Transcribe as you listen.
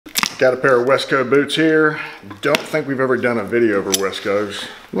Got a pair of Wesco boots here. Don't think we've ever done a video over Wescos.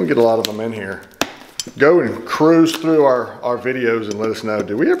 We'll get a lot of them in here. Go and cruise through our videos and let us know,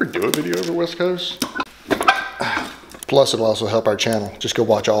 did we ever do a video over Wescos? Plus it'll also help our channel. Just go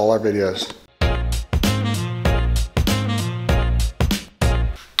watch all our videos.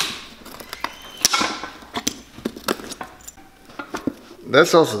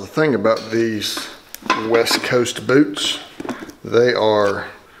 That's also the thing about these West Coast boots. They are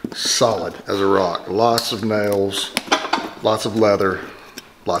solid as a rock. Lots of nails, lots of leather,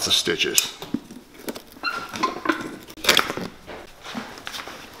 lots of stitches.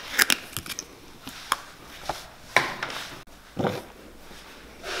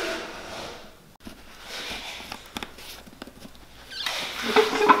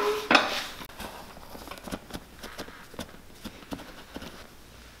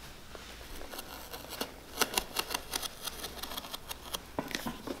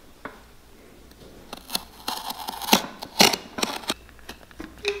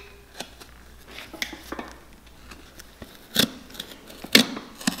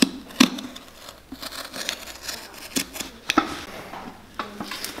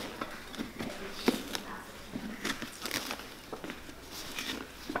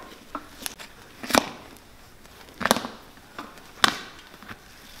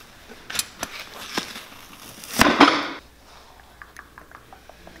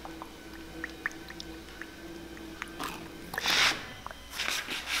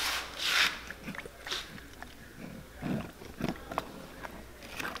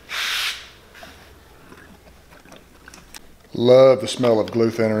 Love the smell of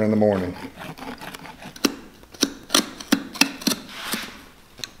glue thinner in the morning.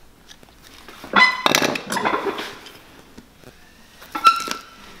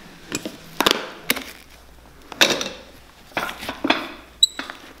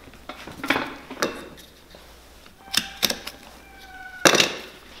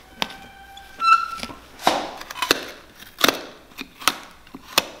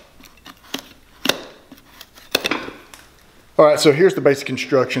 All right, so here's the basic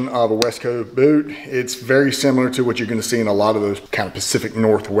construction of a Wesco boot. It's very similar to what you're gonna see in a lot of those kind of Pacific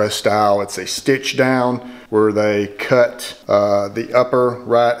Northwest style. It's a stitch down where they cut the upper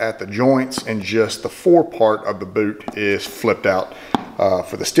right at the joints, and just the fore part of the boot is flipped out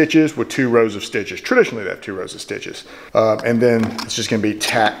for the stitches with 2 rows of stitches. Traditionally, they have 2 rows of stitches. And then it's just gonna be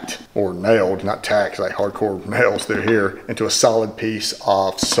tacked or nailed, not tacked, like hardcore nails through here, into a solid piece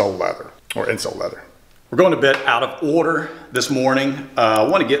of sole leather or insole leather. We're going a bit out of order this morning. I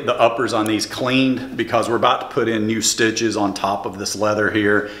want to get the uppers on these cleaned because we're about to put in new stitches on top of this leather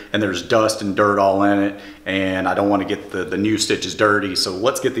here, and there's dust and dirt all in it, and I don't want to get the new stitches dirty. So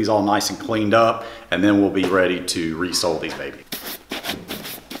let's get these all nice and cleaned up, and then we'll be ready to resole these babies.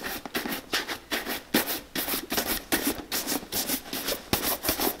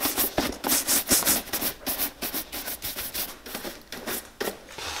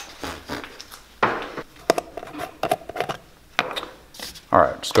 All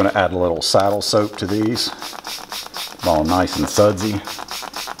right, just gonna add a little saddle soap to these, all nice and sudsy.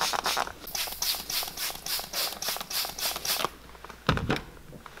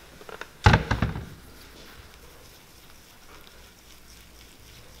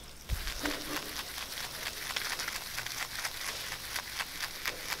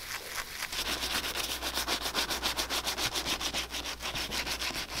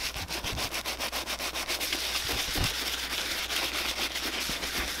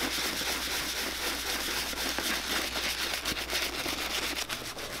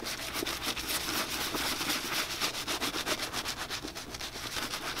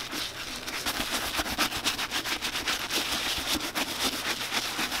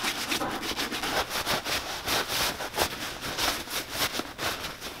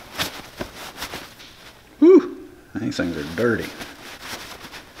 Whew, these things are dirty.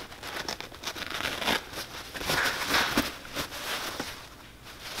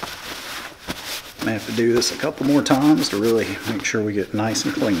 May have to do this a couple more times to really make sure we get nice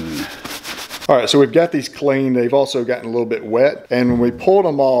and clean. All right, so we've got these clean. They've also gotten a little bit wet. And when we pulled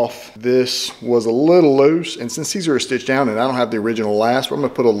them off, this was a little loose. And since these are stitched down and I don't have the original last, I'm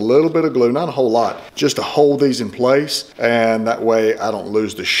gonna put a little bit of glue, not a whole lot, just to hold these in place. And that way I don't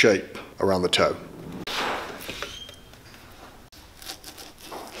lose the shape around the toe.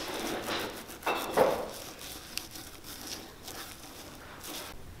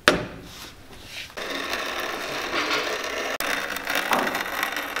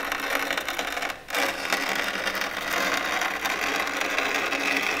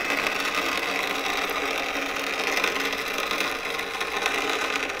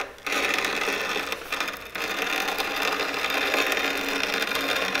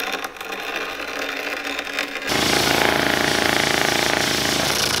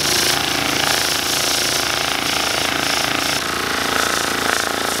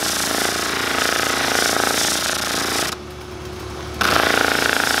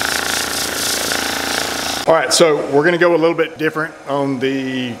 All right, so we're gonna go a little bit different on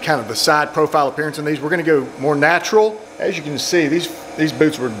the kind of the side profile appearance on these. We're gonna go more natural. As you can see, these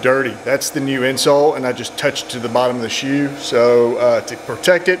boots were dirty. That's the new insole, and I just touched to the bottom of the shoe. So to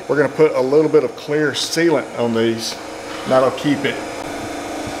protect it, we're gonna put a little bit of clear sealant on these, and that'll keep it.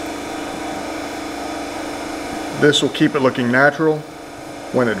 This will keep it looking natural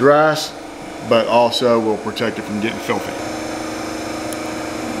when it dries, but also will protect it from getting filthy.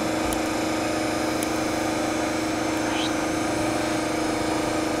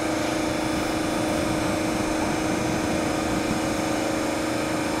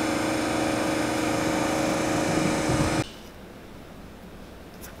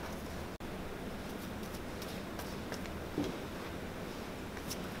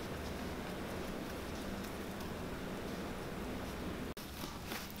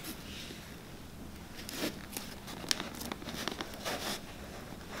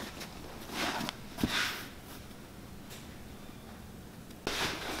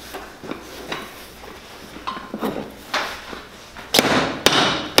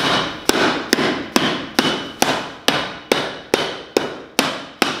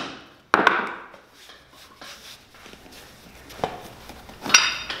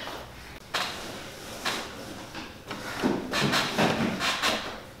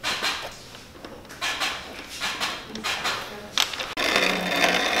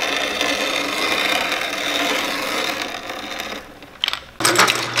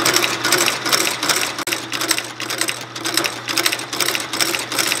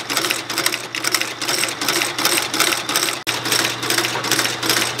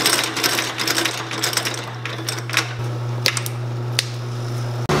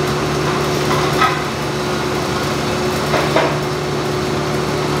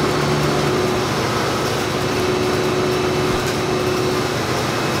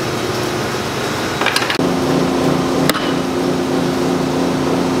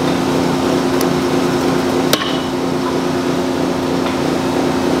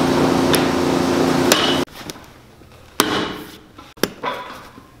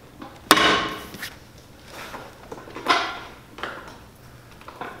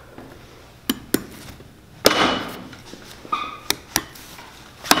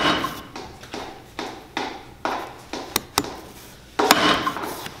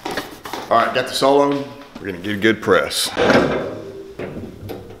 All right, got the sole on. We're gonna get a good press.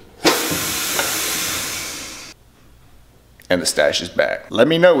 And the stash is back. Let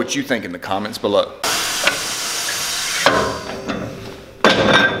me know what you think in the comments below.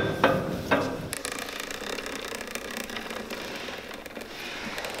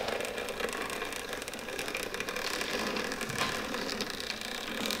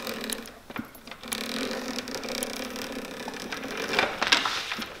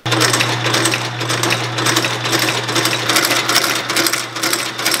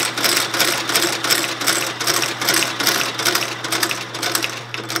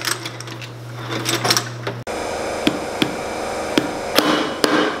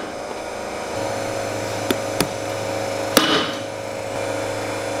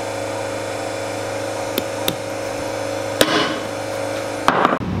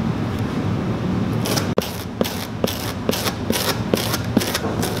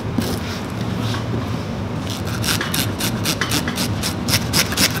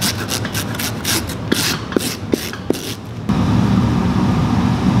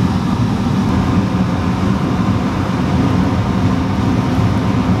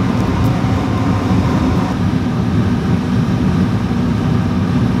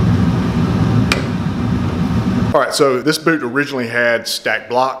 All right, so this boot originally had stacked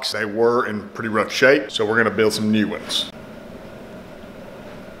blocks. They were in pretty rough shape, so we're gonna build some new ones.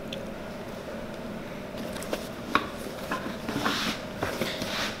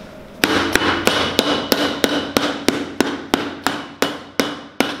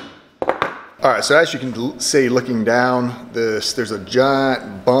 All right, so as you can see looking down this, there's a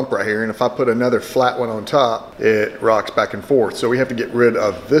giant bump right here, and if I put another flat one on top, it rocks back and forth. So we have to get rid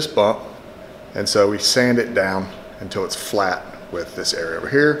of this bump, and so we sand it down until it's flat with this area over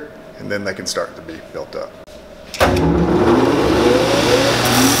here, and then they can start to be built up.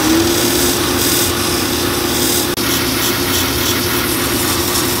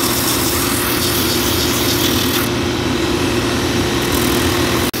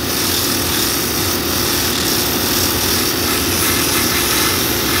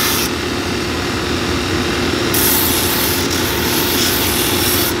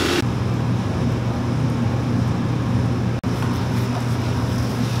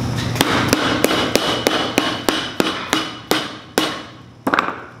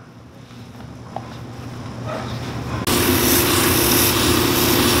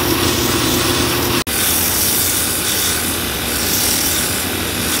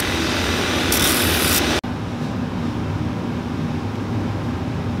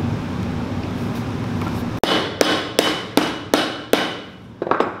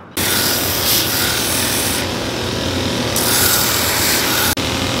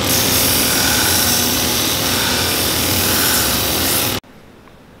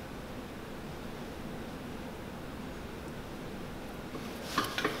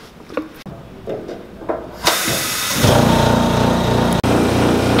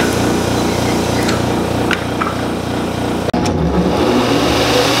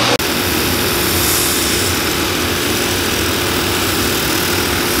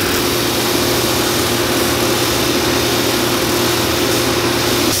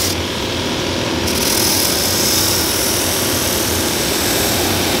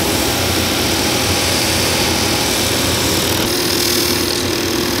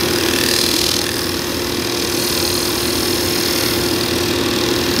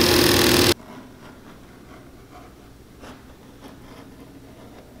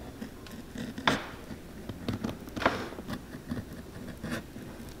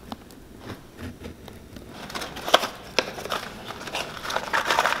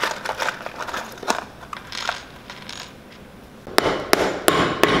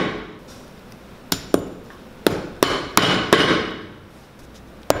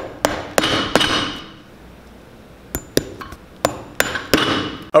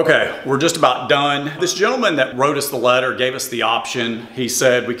 Okay, we're just about done. This gentleman that wrote us the letter gave us the option. He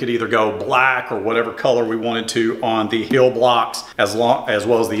said we could either go black or whatever color we wanted to on the heel blocks as well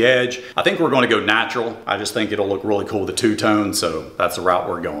as the edge. I think we're going to go natural. I just think it'll look really cool with the two-tone, so that's the route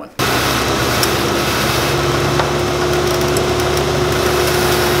we're going.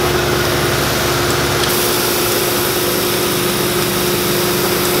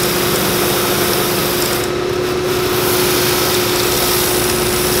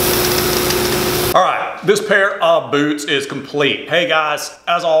 This pair of boots is complete. Hey guys,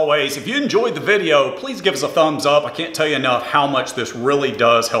 as always, if you enjoyed the video, please give us a thumbs up. I can't tell you enough how much this really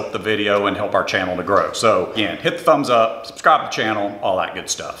does help the video and help our channel to grow. So again, hit the thumbs up, subscribe to the channel, all that good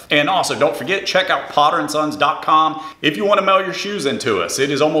stuff. And also don't forget, check out potterandsons.com if you want to mail your shoes into us.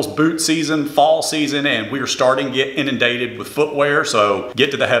 It is almost boot season, fall season, and we are starting to get inundated with footwear, so get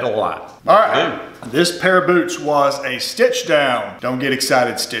to the head of the line. All right. This pair of boots was a stitch down. Don't get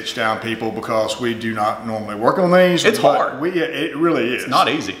excited, stitch down people, because we do not normally work on these. It's hard. It really is. It's not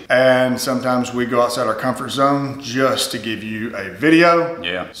easy. And sometimes we go outside our comfort zone just to give you a video.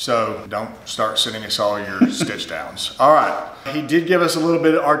 Yeah. So don't start sending us all your stitch downs. All right. He did give us a little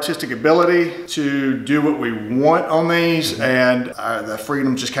bit of artistic ability to do what we want on these, and the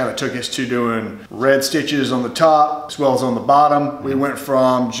freedom just kind of took us to doing red stitches on the top as well as on the bottom. We went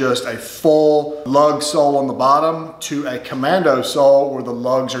from just a full lug sole on the bottom to a commando sole where the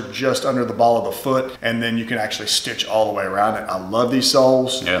lugs are just under the ball of the foot, and then you can actually stitch all the way around it. I love these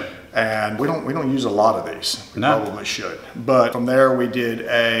soles. Yeah. And we don't use a lot of these. We No. probably should. But from there we did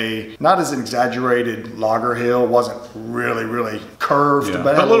a, not as an exaggerated logger heel, wasn't really curved. Yeah.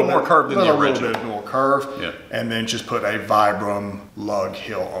 But A little more curved than the original. A little bit more curved. Yeah. And then just put a Vibram lug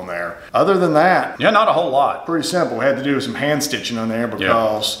heel on there. Other than that, Yeah, not a whole lot. pretty simple. We had to do some hand stitching on there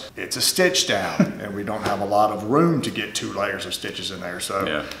because it's a stitch down and we don't have a lot of room to get 2 layers of stitches in there. So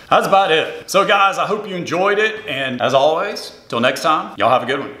Yeah, that's about it. So guys, I hope you enjoyed it. And as always, till next time, y'all have a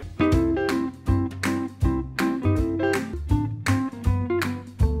good one.